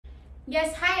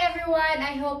Yes, hi everyone.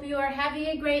 I hope you are having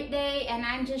a great day, and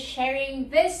I'm just sharing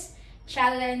this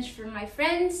challenge for my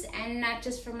friends, and not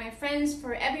just for my friends,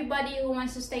 for everybody who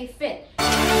wants to stay fit.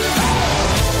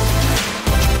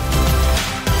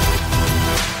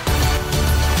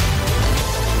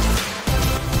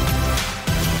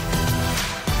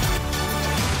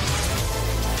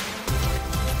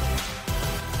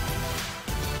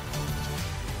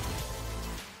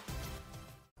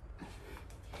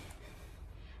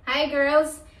 Hi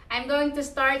girls, I'm going to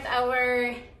start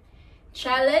our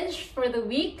challenge for the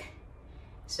week.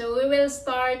 So we will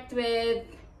start with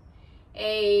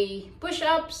a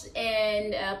push-ups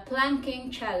and a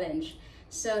planking challenge.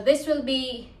 So this will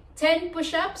be 10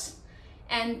 push-ups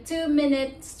and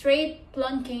 2-minute straight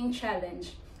planking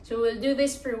challenge. So we'll do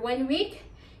this for 1 week.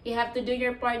 You have to do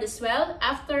your part as well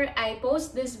after I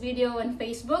post this video on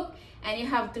Facebook, and you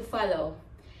have to follow.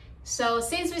 So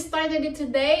since we started it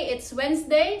today, it's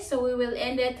Wednesday, so we will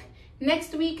end it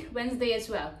next week, Wednesday as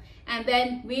well. And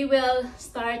then we will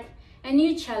start a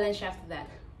new challenge after that.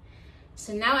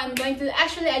 So now I'm going to,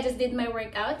 actually I just did my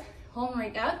workout, home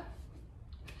workout.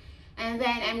 And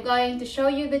then I'm going to show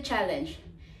you the challenge.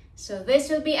 So this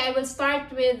will be, I will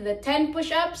start with the 10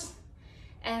 push-ups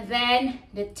and then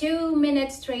the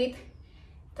 2-minute straight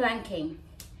planking.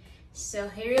 So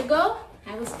here you go.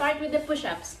 I will start with the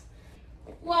push-ups.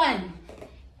 1,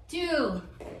 2,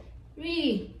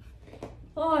 3,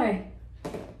 4,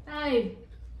 5,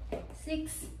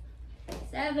 6,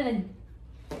 7,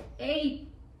 8,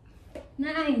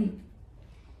 9,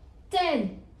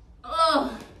 10.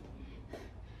 Oh,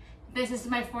 this is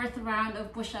my 4th round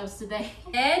of push-ups today.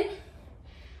 Then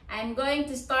I'm going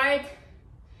to start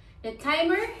the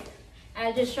timer.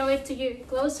 I'll just show it to you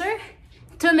closer.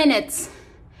 2 minutes.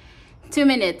 2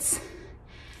 minutes.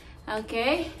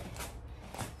 Okay.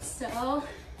 So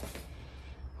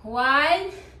 1,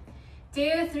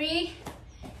 2, 3,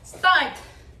 start.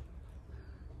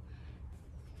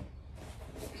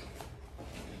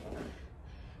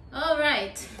 All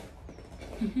right.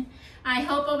 I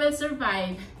hope I will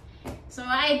survive. So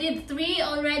I did 3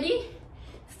 already.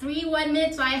 3 1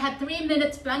 minute. So I had 3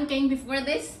 minutes planking before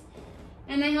this,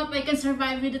 and I hope I can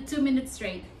survive with the 2 minutes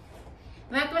straight.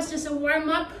 That was just a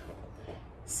warm-up.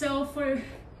 So for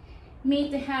me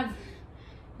to have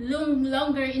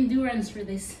longer endurance for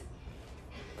this.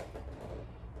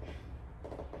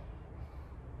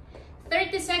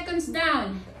 30 seconds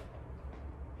down.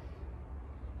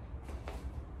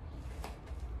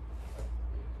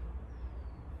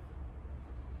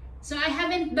 So I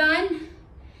haven't done,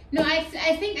 no, I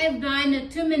think I've done a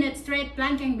 2-minute straight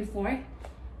planking before,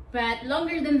 but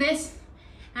longer than this,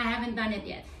 I haven't done it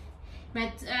yet.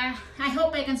 But I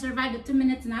hope I can survive the 2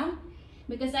 minutes now,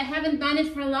 because I haven't done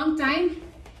it for a long time.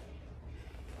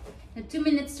 The 2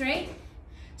 minutes straight.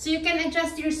 So you can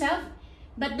adjust yourself,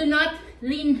 but do not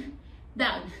lean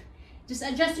down. Just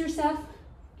adjust yourself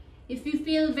if you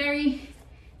feel very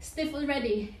stiff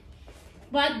already.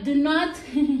 But do not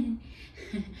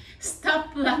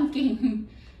stop planking.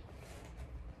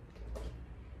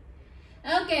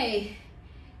 Okay,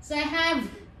 so I have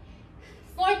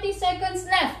 40 seconds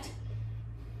left.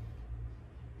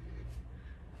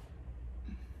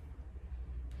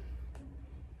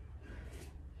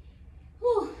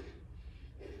 Whew.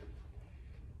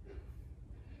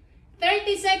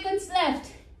 30 seconds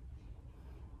left.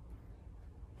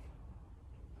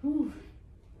 Whew.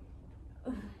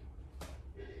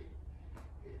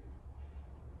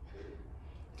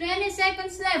 20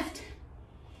 seconds left.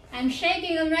 I'm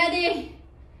shaking already.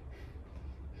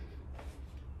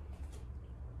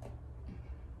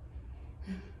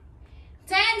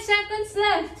 10 seconds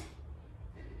left.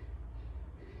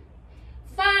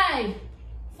 5,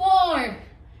 4,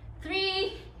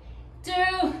 3, 2,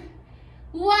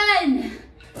 1.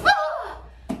 Oh,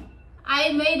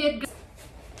 I made it.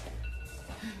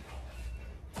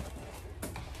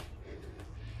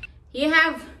 You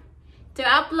have to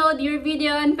upload your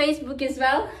video on Facebook as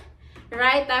well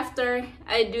right after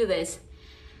I do this.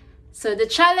 So the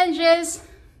challenge is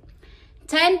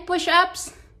 10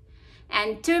 push-ups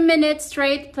and 2 minutes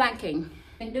straight planking.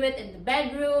 You can do it in the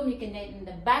bedroom, you can do it in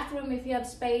the bathroom if you have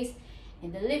space,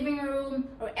 in the living room,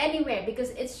 or anywhere, because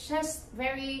it's just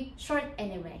very short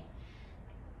anyway.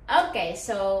 Okay,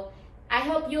 so I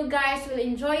hope you guys will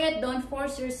enjoy it. Don't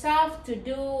force yourself to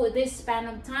do this span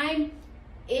of time.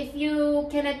 If you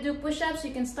cannot do push-ups,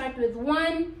 you can start with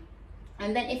 1.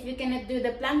 And then if you cannot do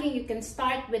the planking, you can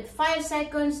start with 5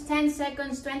 seconds, 10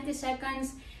 seconds, 20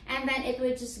 seconds. And then it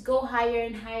will just go higher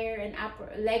and higher and up.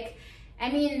 Like,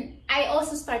 I mean, I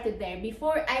also started there.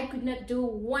 Before, I could not do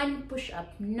 1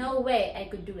 push-up. No way I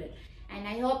could do it. And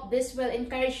I hope this will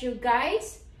encourage you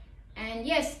guys. And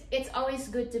yes, it's always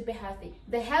good to be healthy.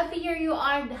 The healthier you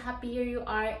are, the happier you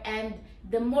are, and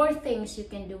the more things you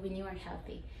can do when you are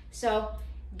healthy. So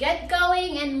get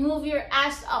going and move your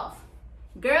ass off.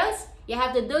 Girls, you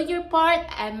have to do your part.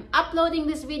 I'm uploading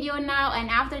this video now, and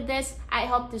after this, I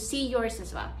hope to see yours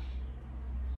as well.